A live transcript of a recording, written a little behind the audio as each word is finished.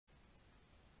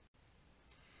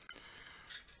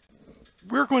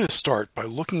We're going to start by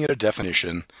looking at a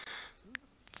definition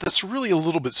that's really a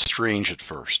little bit strange at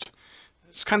first.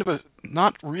 It's kind of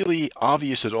not really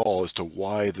obvious at all as to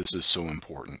why this is so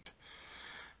important.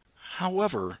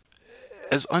 However,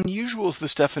 as unusual as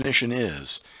this definition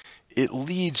is, it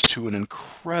leads to an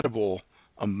incredible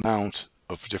amount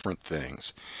of different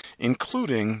things,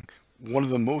 including one of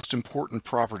the most important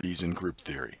properties in group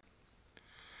theory.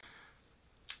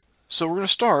 So we're going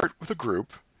to start with a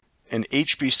group, and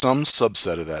H be some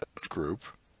subset of that group.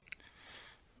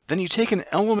 Then you take an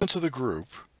element of the group,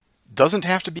 doesn't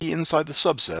have to be inside the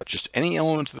subset, just any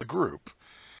element of the group,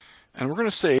 and we're going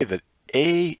to say that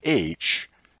AH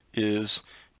is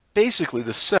basically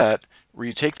the set where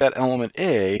you take that element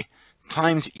A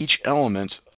times each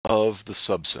element of the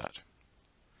subset.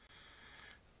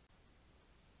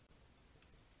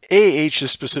 AH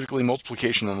is specifically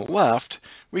multiplication on the left.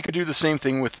 We could do the same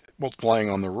thing with multiplying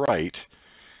on the right,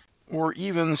 or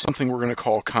even something we're going to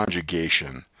call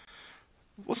conjugation.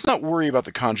 Let's not worry about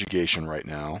the conjugation right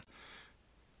now.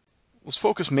 Let's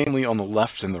focus mainly on the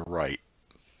left and the right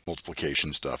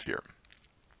multiplication stuff here.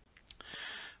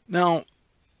 Now,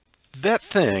 that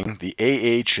thing, the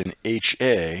AH and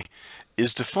HA,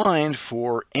 is defined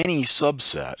for any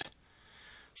subset,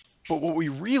 but what we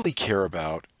really care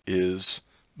about is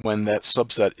when that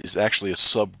subset is actually a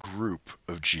subgroup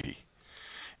of G.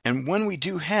 And when we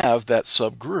do have that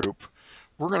subgroup,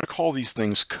 we're going to call these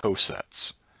things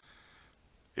cosets.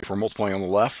 If we're multiplying on the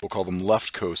left, we'll call them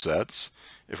left cosets.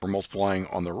 If we're multiplying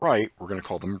on the right, we're going to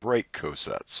call them right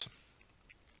cosets.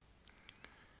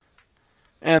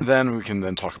 And then we can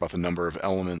then talk about the number of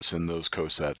elements in those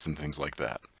cosets and things like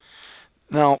that.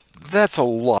 Now, that's a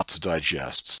lot to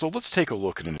digest, so let's take a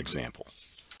look at an example.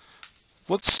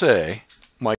 Let's say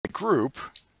my group,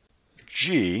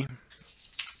 G,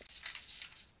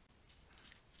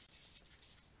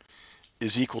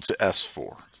 is equal to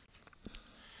S4.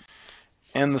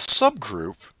 And the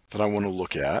subgroup that I want to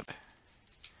look at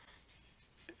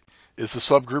is the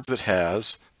subgroup that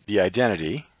has the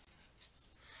identity.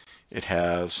 It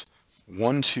has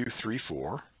 1, 2, 3,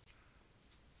 4.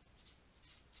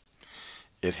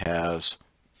 It has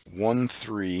 1,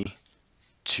 3,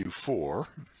 2, 4.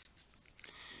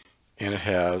 And it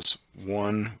has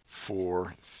 1,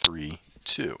 4, 3,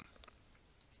 2.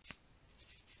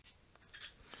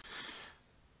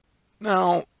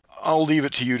 Now, I'll leave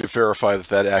it to you to verify that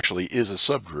that actually is a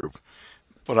subgroup,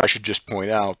 but I should just point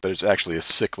out that it's actually a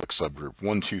cyclic subgroup.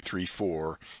 1, 2, 3,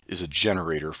 4 is a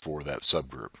generator for that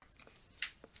subgroup.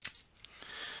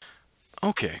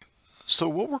 Okay, so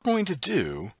what we're going to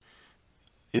do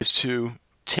is to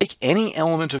take any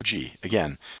element of G.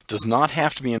 Again, does not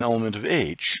have to be an element of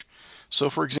H.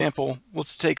 So for example,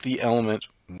 let's take the element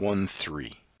 1,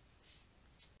 3.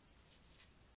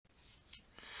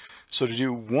 So to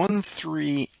do 1,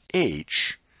 3,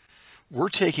 H, we're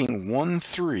taking 1,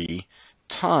 3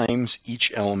 times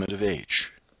each element of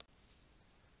H.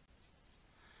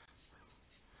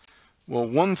 Well,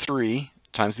 1, 3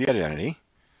 times the identity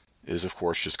is, of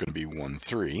course, just going to be 1,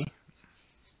 3.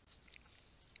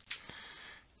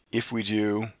 If we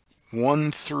do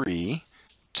 1, 3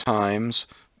 times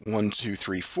 1, 2,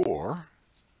 3, 4,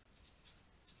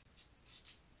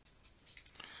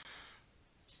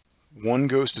 1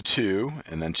 goes to 2,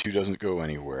 and then 2 doesn't go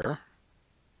anywhere.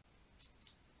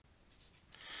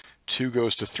 2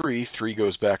 goes to 3, 3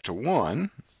 goes back to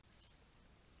 1.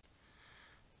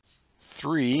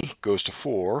 3 goes to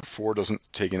 4, 4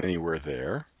 doesn't take it anywhere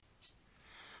there.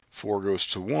 4 goes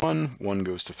to 1, 1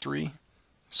 goes to 3.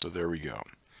 So there we go.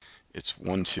 It's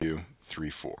 1, 2, 3,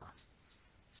 4.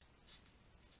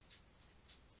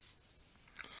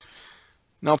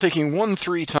 Now taking 1,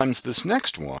 3 times this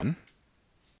next one,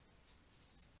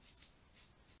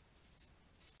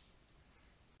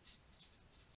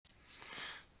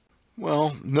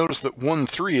 well, notice that 1,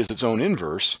 3 is its own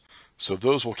inverse, so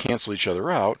those will cancel each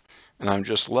other out, and I'm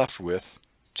just left with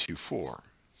 2, 4.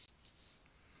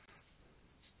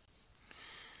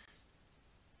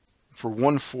 For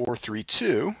 1, 4, 3,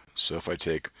 2, so if I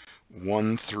take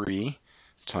 1, 3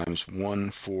 times 1,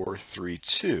 4, 3,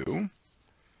 2,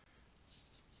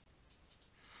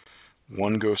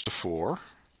 1 goes to 4,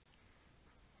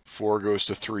 4 goes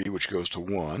to 3, which goes to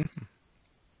 1,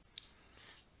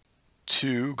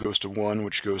 2 goes to 1,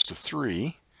 which goes to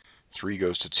 3, 3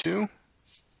 goes to 2,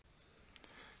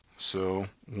 so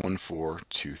 1, 4,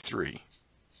 2, 3.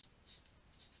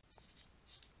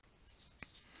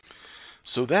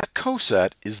 So that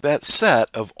coset is that set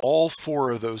of all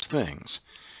 4 of those things.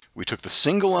 We took the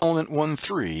single element 1,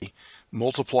 3,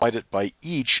 multiplied it by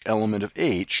each element of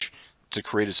H to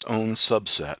create its own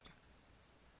subset.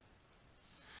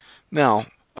 Now,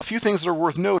 A few things that are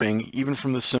worth noting, even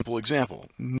from this simple example.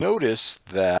 Notice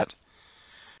that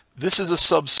this is a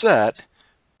subset,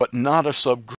 but not a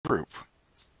subgroup.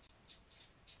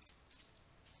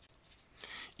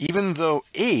 Even though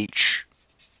H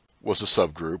was a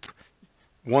subgroup,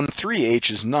 1,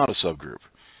 3H is not a subgroup.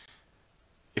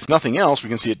 If nothing else, we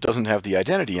can see it doesn't have the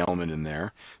identity element in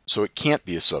there, so it can't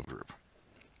be a subgroup.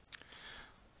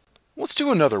 Let's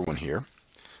do another one here.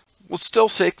 Let's still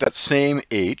take that same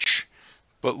H,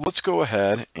 but let's go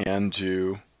ahead and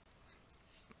do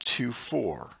 2,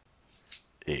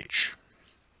 4H.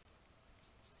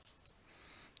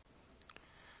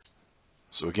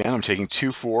 So again, I'm taking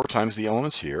 2, 4 times the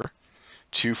elements here.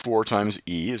 2, 4 times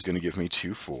E is going to give me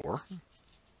 2, 4.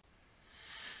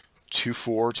 2,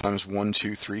 4 times 1,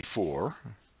 2, 3, 4.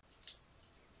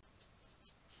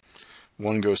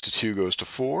 1 goes to 2 goes to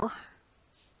 4.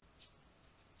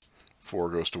 4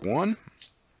 goes to 1.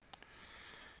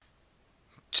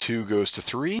 2 goes to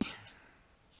 3.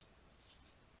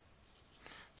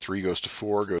 3 goes to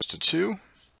 4 goes to 2.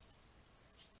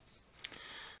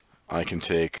 I can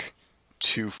take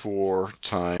 2, 4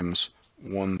 times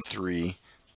 1, 3,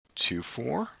 2,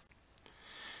 4.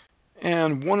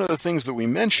 And one of the things that we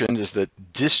mentioned is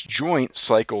that disjoint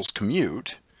cycles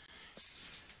commute.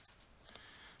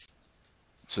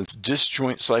 Since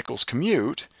disjoint cycles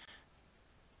commute,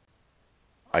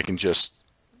 I can just,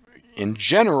 in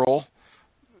general,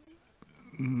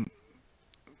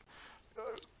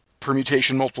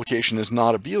 permutation multiplication is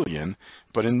not abelian,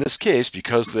 but in this case,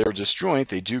 because they're disjoint,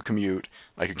 they do commute.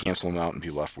 I could cancel them out and be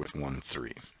left with 1,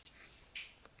 3.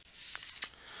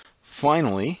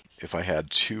 Finally, if I had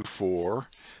 2, 4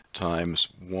 times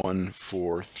 1,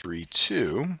 4, 3,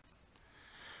 2,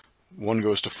 1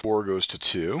 goes to 4 goes to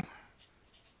 2,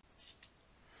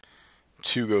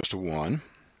 2 goes to 1,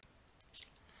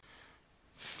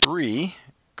 3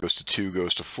 goes to 2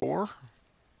 goes to 4,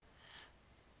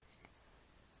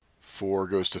 4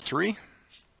 goes to 3.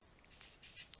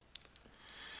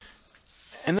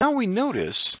 And now we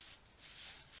notice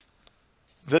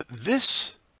that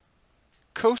this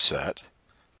coset,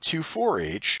 2,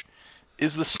 4H,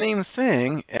 is the same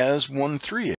thing as 1,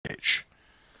 3H.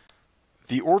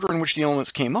 The order in which the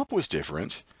elements came up was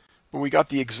different, but we got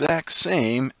the exact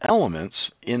same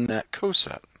elements in that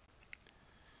coset.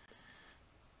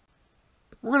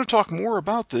 We're going to talk more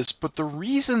about this, but the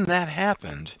reason that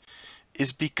happened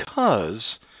is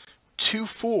because 2,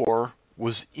 4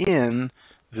 was in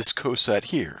this coset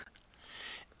here.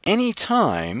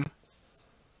 Anytime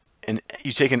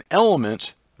you take an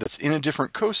element that's in a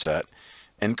different coset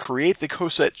and create the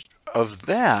coset of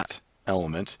that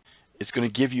element, it's going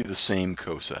to give you the same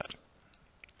coset.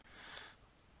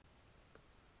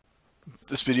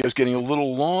 This video is getting a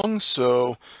little long,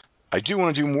 so I do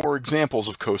want to do more examples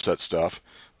of coset stuff.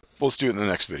 Let's do it in the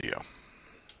next video.